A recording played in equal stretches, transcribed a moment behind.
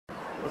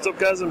What's up,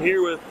 guys? I'm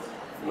here with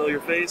familiar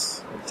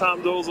face,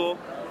 Tom Dolezal,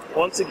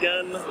 once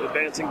again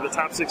advancing to the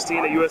top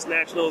 16 at U.S.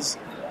 Nationals.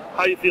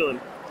 How you feeling?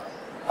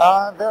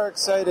 I'm very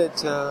excited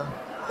to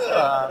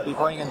be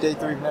playing in Day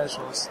 3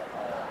 Nationals.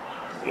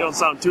 You don't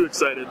sound too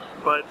excited,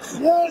 but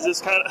Yeah. is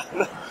this kind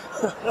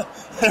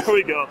of... there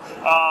we go.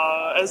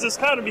 Has this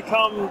kind of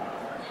become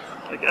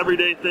like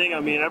everyday thing? I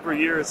mean,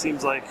 every year it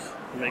seems like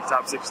you make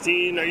top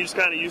 16. Are you just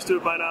kind of used to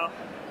it by now?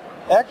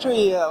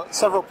 Actually,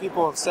 several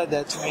people have said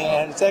that to me,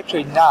 and it's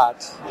actually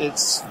not.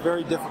 It's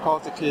very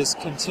difficult to just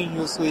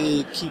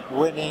continuously keep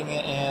winning,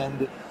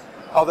 and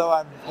although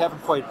I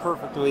haven't played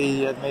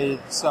perfectly, I've made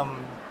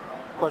some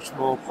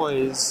questionable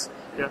plays.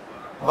 Yeah.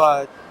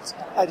 But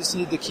I just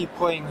need to keep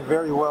playing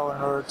very well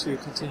in order to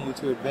continue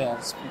to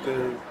advance,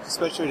 because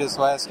especially this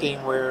last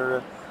game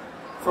where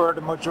for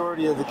the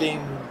majority of the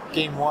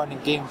game 1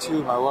 and game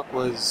 2, my luck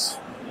was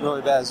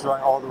really bad. I was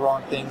drawing all the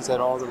wrong things at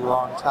all the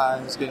wrong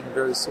times, getting a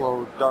very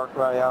slow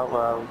Darkrai out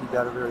while he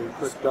got a very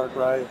quick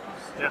Darkrai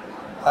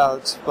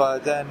out.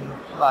 But then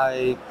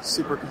my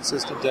super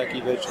consistent deck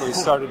eventually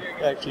started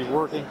actually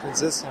working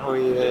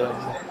consistently in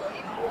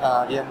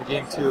the end of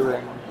game 2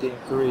 and game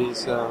 3,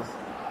 so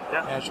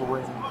I managed to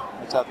win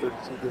the top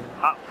 32 game.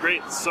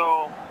 Great.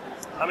 So,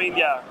 I mean,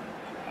 yeah,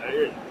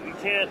 you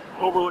can't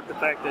overlook the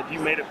fact that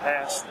you made it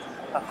past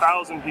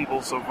 1,000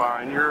 people so far,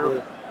 and you're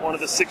one of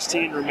the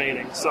 16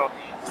 remaining. So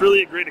it's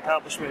really a great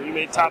accomplishment. You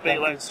made top 8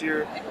 last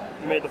year.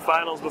 You made the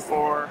finals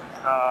before.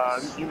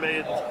 You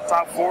made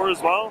top 4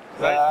 as well,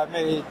 right? I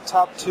made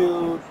top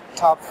 2,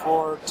 top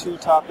 4, 2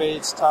 top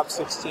 8s, top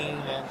 16,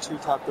 and 2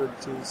 top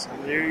 32s.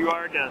 And here you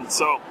are again.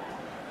 So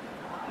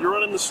you're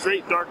running the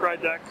straight Darkrai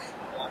deck.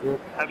 Yep.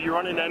 Have you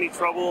run into any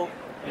trouble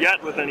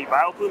yet with any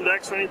Vileplume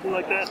decks or anything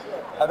like that?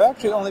 I've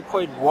actually only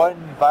played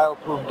one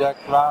Vileplume deck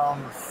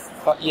round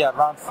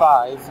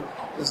 5.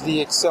 It was the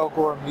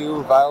Excelgor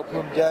Mew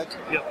Vileplume deck.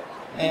 Yep.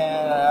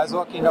 And I was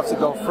lucky enough to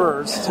go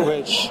first,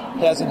 which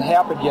hasn't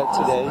happened yet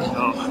today,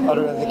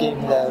 other than the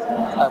game that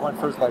I went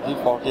first by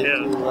default, game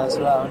 2 last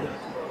round.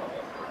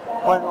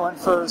 Went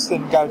first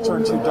and got a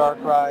turn 2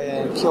 Darkrai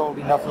and killed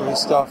enough of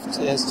his stuff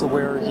as to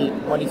where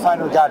when he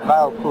finally got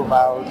Vileplume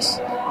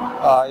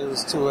out, it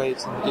was too late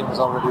and the game was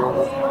already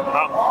over.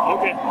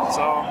 Okay,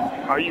 so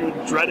are you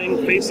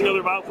dreading facing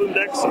other Vileplume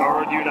decks,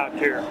 or do you not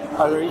care?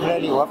 Are there even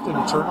any left in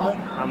the tournament?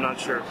 I'm not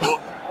sure.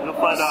 We'll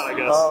find out, I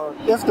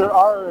guess. If there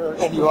are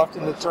any left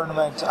in the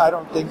tournament, I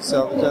don't think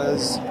so,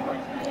 because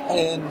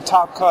in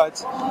Top Cut,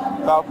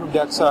 Vileplume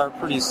decks are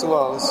pretty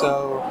slow,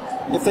 so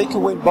if they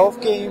can win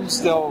both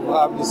games, they'll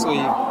obviously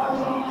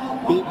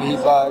beat me,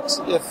 but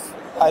if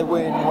I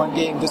win one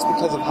game just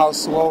because of how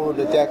slow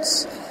the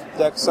decks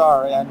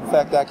are, and in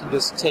fact I can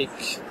just take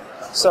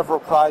several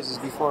prizes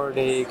before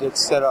they get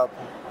set up,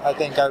 I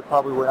think I would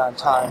probably win on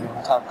time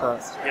in Top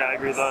Cut. Yeah, I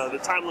agree. The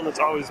time limit's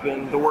always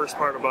been the worst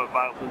part about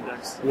Vileplume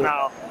decks. Yeah.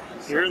 Now,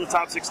 you're in the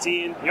top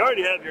 16. You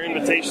already have your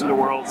invitation to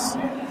Worlds.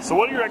 So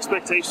what are your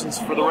expectations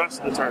for the rest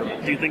of the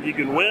tournament? Do you think you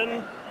can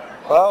win?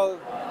 Well,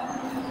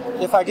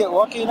 if I get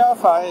lucky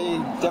enough, I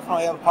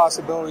definitely have a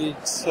possibility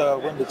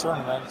to win the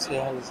tournament,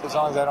 as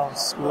long as I don't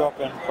screw up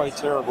and play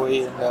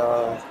terribly in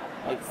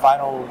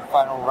final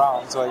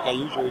rounds like I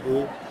usually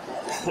do.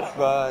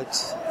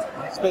 But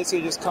it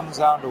basically just comes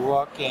down to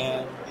luck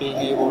and being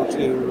able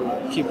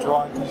to keep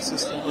drawing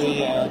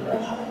consistently, and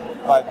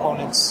if my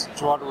opponents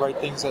draw the right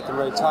things at the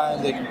right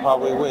time, they can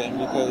probably win,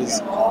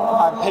 because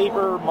on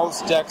paper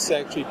most decks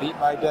actually beat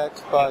my deck,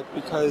 but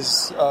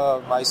because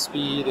of my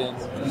speed and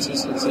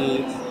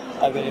consistency,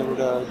 I've been able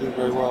to do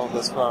very well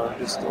thus far,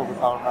 just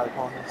overpower my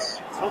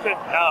opponents. Okay.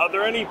 Are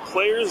there any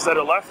players that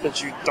are left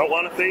that you don't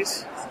want to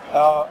face?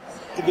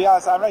 To be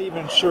honest, I'm not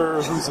even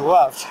sure who's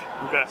left.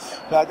 Okay.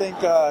 I think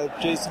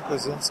Jason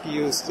Kozinski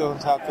is still in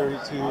top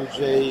 32,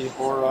 Jay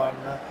Horan,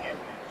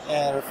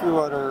 and a few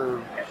other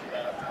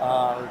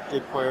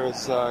good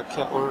players.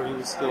 Kettler, he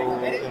was still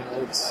in it.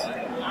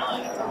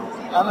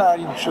 I'm not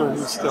even sure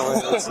who's still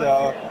in it.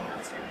 So,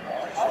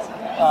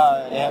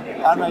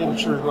 and I'm not even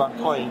sure who I'm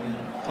playing in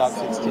top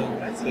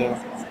 16.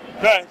 So.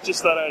 Alright,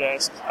 just thought I'd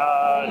ask.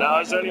 Now,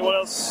 is there anyone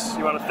else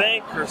you want to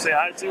thank or say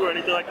hi to or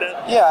anything like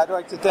that? Yeah, I'd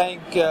like to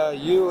thank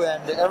you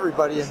and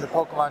everybody in the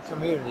Pokemon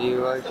community.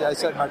 Like I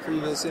said in my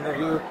previous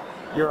interview,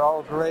 you're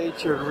all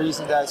great. You're the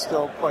reason that I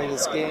still play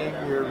this game.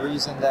 You're the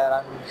reason that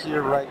I'm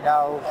here right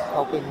now,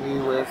 helping me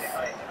with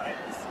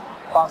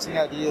bouncing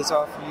ideas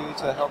off of you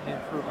to help me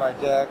improve my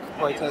deck,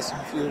 play testing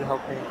with you to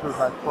help me improve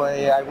my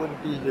play. I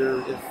wouldn't be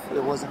here if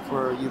it wasn't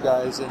for you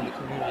guys in the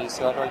community,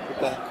 so I'd like to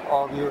thank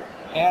all of you.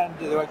 And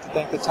I'd like to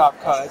thank the Top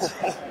Cut.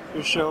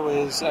 Your show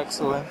is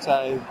excellent.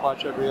 I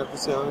watch every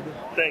episode.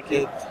 Thank you.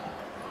 It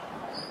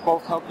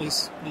both help me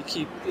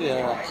keep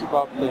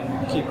up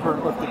and keep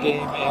current with the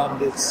game, and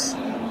it's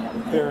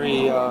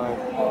very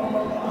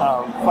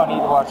funny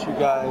to watch you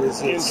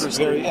guys. It's a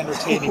very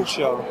entertaining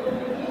show.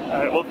 All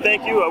right, well,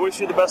 thank you. I wish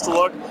you the best of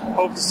luck.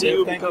 Hope to see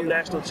you become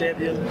national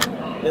champion.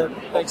 Yeah,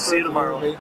 thanks. See you tomorrow.